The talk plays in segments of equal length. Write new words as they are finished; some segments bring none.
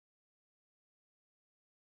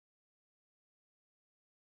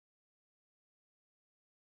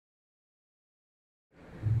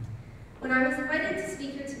When I was invited to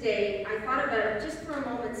speak here today, I thought about, just for a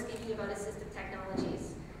moment, speaking about assistive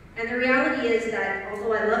technologies. And the reality is that,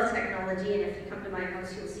 although I love technology, and if you come to my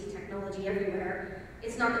house, you'll see technology everywhere,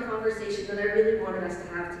 it's not the conversation that I really wanted us to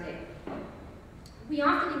have today. We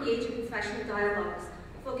often engage in professional dialogues,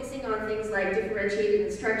 focusing on things like differentiated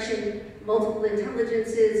instruction, multiple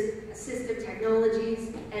intelligences, assistive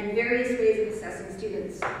technologies, and various ways of assessing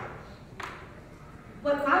students.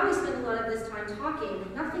 But while we spend a lot of this time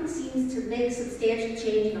talking, nothing seems to make substantial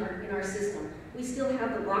change in our system. We still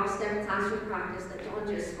have the lockstep classroom practice that John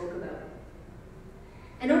just spoke about.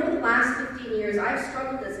 And over the last 15 years, I've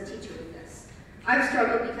struggled as a teacher with this. I've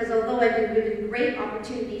struggled because although I've been given great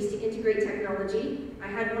opportunities to integrate technology, I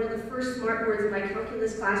had one of the first smart boards in my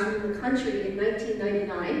calculus classroom in the country in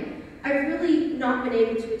 1999, I've really not been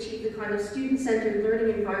able to achieve the kind of student-centered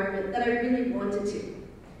learning environment that I really wanted to.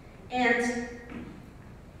 And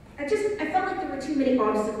I felt like there were too many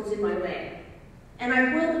obstacles in my way. And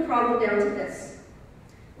I boiled the problem down to this.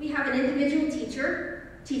 We have an individual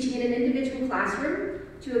teacher teaching in an individual classroom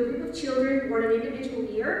to a group of children on an individual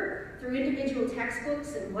year through individual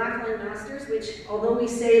textbooks and blackline masters, which, although we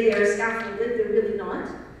say they are scaffolded, they're really not.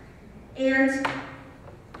 And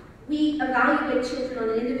we evaluate children on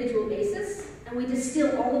an individual basis, and we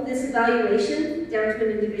distill all of this evaluation down to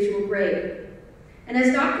an individual grade. And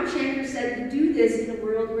as Dr. Shanker said, we do this in a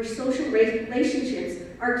world where social relationships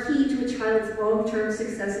are key to a child's long-term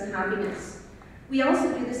success and happiness. We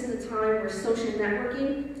also do this in a time where social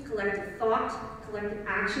networking, collective thought, collective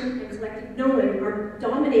action, and collective knowing are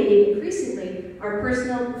dominating increasingly our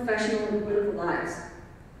personal, professional, and political lives.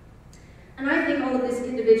 And I think all of this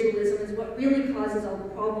individualism is what really causes all the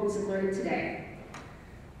problems in learning today.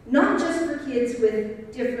 Not just for kids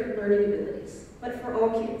with different learning abilities, but for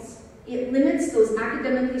all kids. It limits those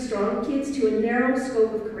academically strong kids to a narrow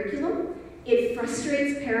scope of curriculum. It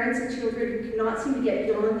frustrates parents and children who cannot seem to get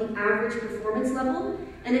beyond the average performance level,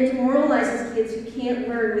 and it demoralizes kids who can't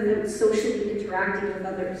learn without socially interacting with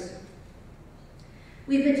others.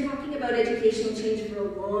 We've been talking about educational change for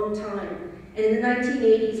a long time, and in the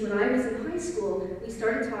 1980s, when I was in high school, we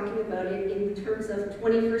started talking about it in terms of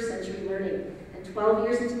 21st century learning, and 12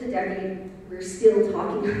 years into the decade, we're still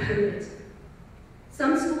talking about it.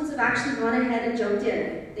 Some schools have actually gone ahead and jumped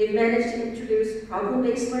in. They've managed to introduce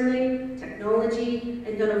problem-based learning, technology,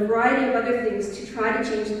 and done a variety of other things to try to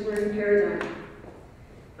change the learning paradigm.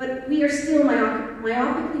 But we are still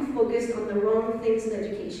myopically focused on the wrong things in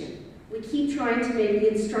education. We keep trying to make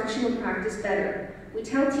the instructional practice better. We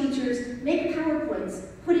tell teachers, make PowerPoints,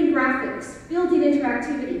 put in graphics, build in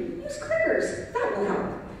interactivity, use clickers, that will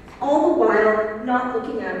help. All the while not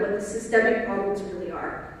looking at what the systemic problems really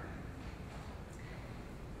are.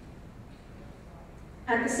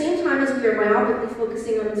 At the same time as we are myopically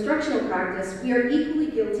focusing on instructional practice, we are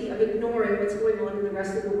equally guilty of ignoring what's going on in the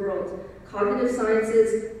rest of the world. Cognitive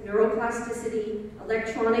sciences, neuroplasticity,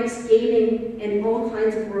 electronics, gaming, and all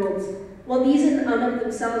kinds of worlds. While these in and of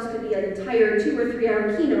themselves could be an entire 2 or 3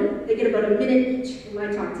 hour keynote, they get about a minute each in my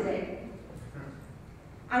talk today.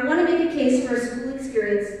 I want to make a case for a school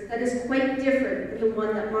experience that is quite different than the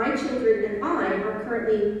one that my children and I are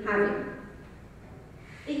currently having.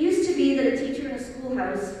 It used to be that a teacher in a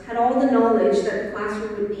schoolhouse had all the knowledge that the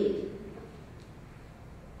classroom would need.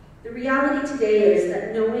 The reality today is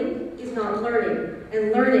that knowing is not learning,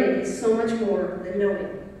 and learning is so much more than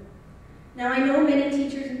knowing. Now, I know many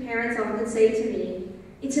teachers and parents often say to me,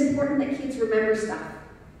 it's important that kids remember stuff.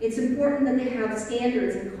 It's important that they have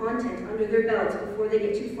standards and content under their belts before they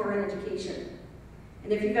get too far in education.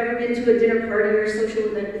 And if you've ever been to a dinner party or a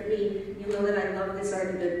social event with me, you'll know that I love this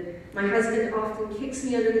argument. My husband often kicks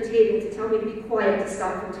me under the table to tell me to be quiet to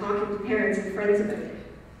stop from talking to parents and friends about it.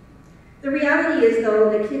 The reality is, though,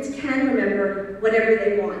 that kids can remember whatever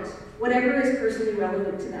they want, whatever is personally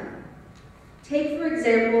relevant to them. Take, for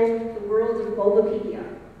example, the world of Bulbapedia.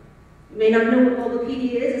 You may not know what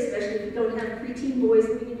Bulbapedia is, especially if you don't have preteen boys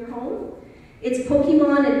living in your home. It's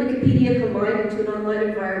Pokemon and Wikipedia combined into an online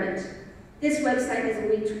environment. This website has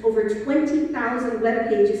over 20,000 web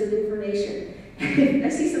pages of information. I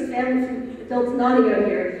see some family adults nodding out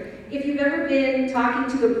here. If you've ever been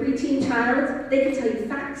talking to a preteen child, they can tell you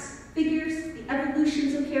facts, figures, the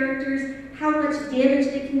evolutions of characters, how much damage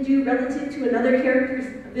they can do relative to another character's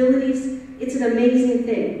abilities. It's an amazing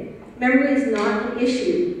thing. Memory is not an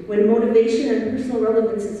issue when motivation and personal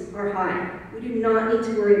relevances are high. We do not need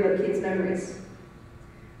to worry about kids' memories.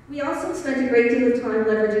 We also spent a great deal of time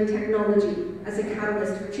leveraging technology as a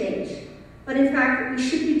catalyst for change. But in fact, what we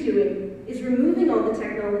should be doing is removing all the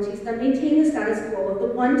technologies that maintain the status quo of the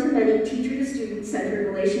one-to-many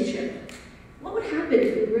teacher-to-student-centered relationship. What would happen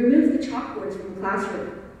if we removed the chalkboards from the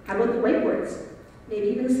classroom? How about the whiteboards? Maybe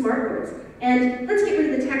even the smartboards. And let's get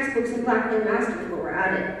rid of the textbooks and black pen masters while we're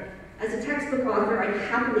at it. As a textbook author, I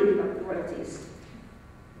happily give up the royalties.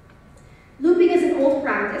 Looping is an old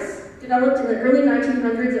practice, developed in the early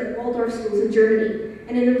 1900s at Waldorf schools in Germany,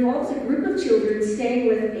 and it involves a group of children staying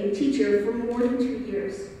with a teacher for more than 2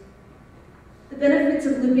 years. The benefits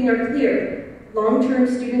of looping are clear: long-term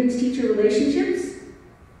student-teacher relationships,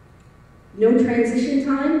 no transition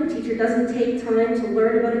time. The teacher doesn't take time to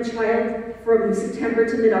learn about a child from September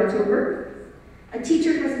to mid-October. A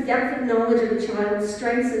teacher has a depth of knowledge of a child's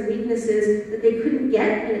strengths and weaknesses that they couldn't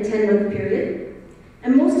get in a 10-month period.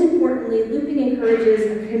 And most importantly, looping encourages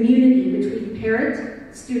a community between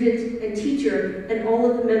parent, student, and teacher, and all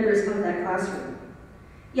of the members of that classroom.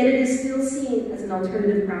 Yet it is still seen as an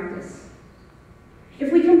alternative practice.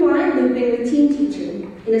 If we combine looping with team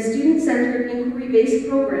teaching in a student-centered, inquiry-based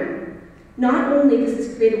program, not only does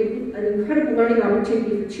this create an incredible learning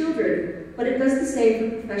opportunity for children, but it does the same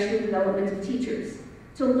for professional development of teachers.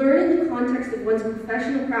 To learn in the context of one's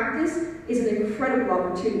professional practice is an incredible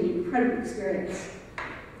opportunity, incredible experience.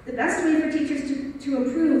 The best way for teachers to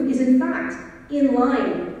improve is, in fact, in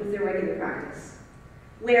line with their regular practice,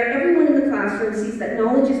 where everyone in the classroom sees that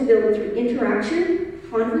knowledge is built through interaction,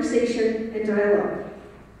 conversation, and dialogue,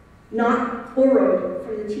 not borrowed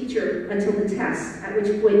from the teacher until the test, at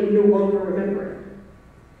which point you no longer remember it.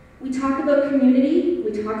 We talk about community,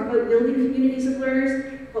 we talk about building communities of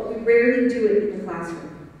learners, but we rarely do it in the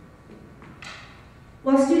classroom.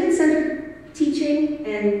 While student-centered teaching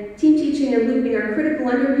and team teaching and looping are critical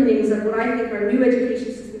underpinnings of what I think our new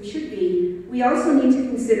education system should be, we also need to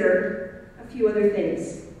consider a few other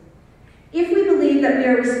things. If we believe that we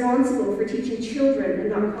are responsible for teaching children and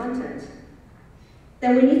not content,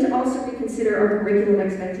 then we need to also reconsider our curriculum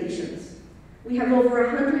expectations. We have over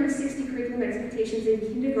 160 curriculum expectations in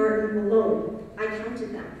kindergarten alone. I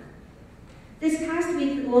counted them. This past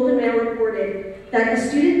week, the Globe and Mail reported that a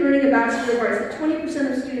student earning a Bachelor of Arts, that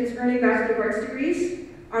 20% of students earning Bachelor of Arts degrees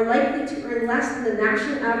are likely to earn less than the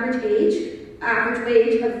national average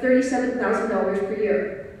wage of $37,000 per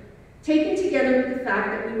year. Taken together with the fact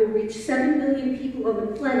that we will reach 7 million people on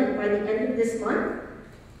the planet by the end of this month,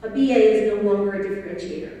 a BA is no longer a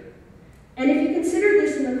differentiator. And if you consider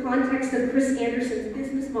this in the context of Chris Anderson's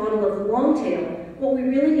business model of the long tail, what we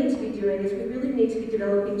really need to be doing is we really need to be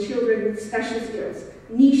developing children with special skills,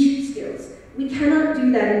 niche skills. We cannot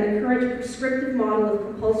do that in the current prescriptive model of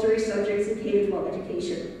compulsory subjects in K-12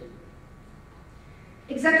 education.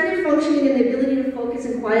 Executive functioning and the ability to focus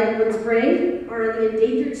and quiet one's brain are on the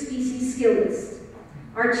endangered species skill list.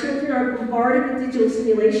 Our children are bombarded with digital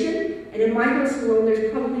stimulation, and in my house alone,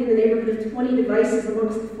 there's probably in the neighborhood of 20 devices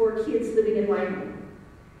amongst the 4 kids living in my home.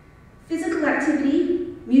 Physical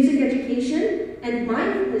activity, music education, and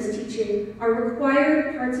mindfulness teaching are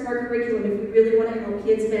required parts of our curriculum if we really want to help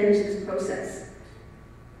kids manage this process.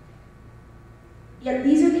 Yet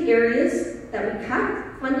these are the areas that we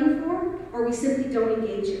cut funding for, or we simply don't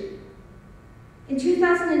engage in. In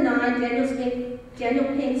 2009, Daniel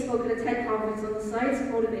Payne spoke at a TED conference on the science of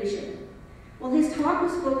motivation. While his talk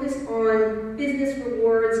was focused on business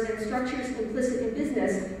rewards and structures implicit in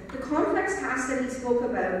business, the complex tasks that he spoke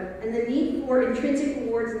about and the need for intrinsic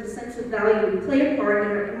rewards and the sense of value play a part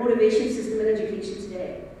in our motivation system in education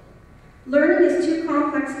today. Learning is too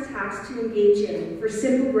complex a task to engage in for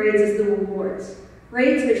simple grades as the rewards.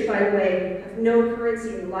 Grades which, by the way, have no currency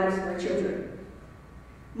in the lives of our children.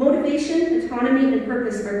 Motivation, autonomy, and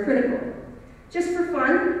purpose are critical. Just for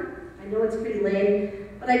fun, I know it's pretty lame,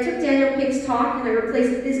 but I took Daniel Payne's talk and I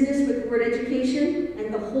replaced business with the word education,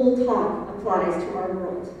 and the whole talk applies to our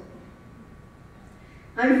world.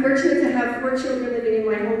 I'm fortunate to have 4 children living in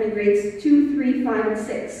my home in grades 2, 3, 5, and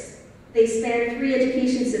 6. They span 3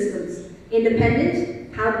 education systems: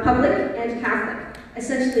 independent, public, and Catholic.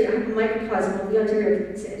 Essentially, I'm a microcosm of the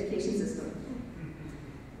Ontario education system.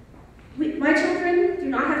 My children do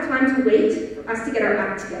not have time to wait for us to get our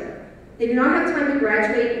act together. They do not have time to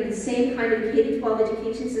graduate in the same kind of K-12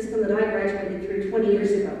 education system that I graduated through 20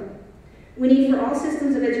 years ago. We need for all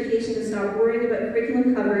systems of education to stop worrying about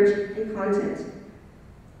curriculum coverage and content.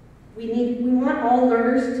 We want all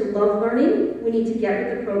learners to love learning. We need to get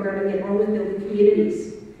with the program and get on with building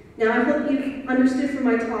communities. Now, I hope you've understood from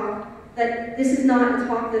my talk that this is not a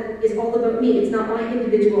talk that is all about me. It's not my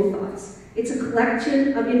individual thoughts. It's a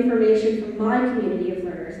collection of information from my community of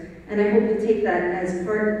learners, and I hope you'll take that as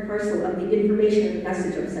part and parcel of the information and the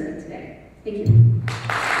message I'm sending today. Thank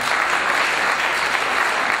you.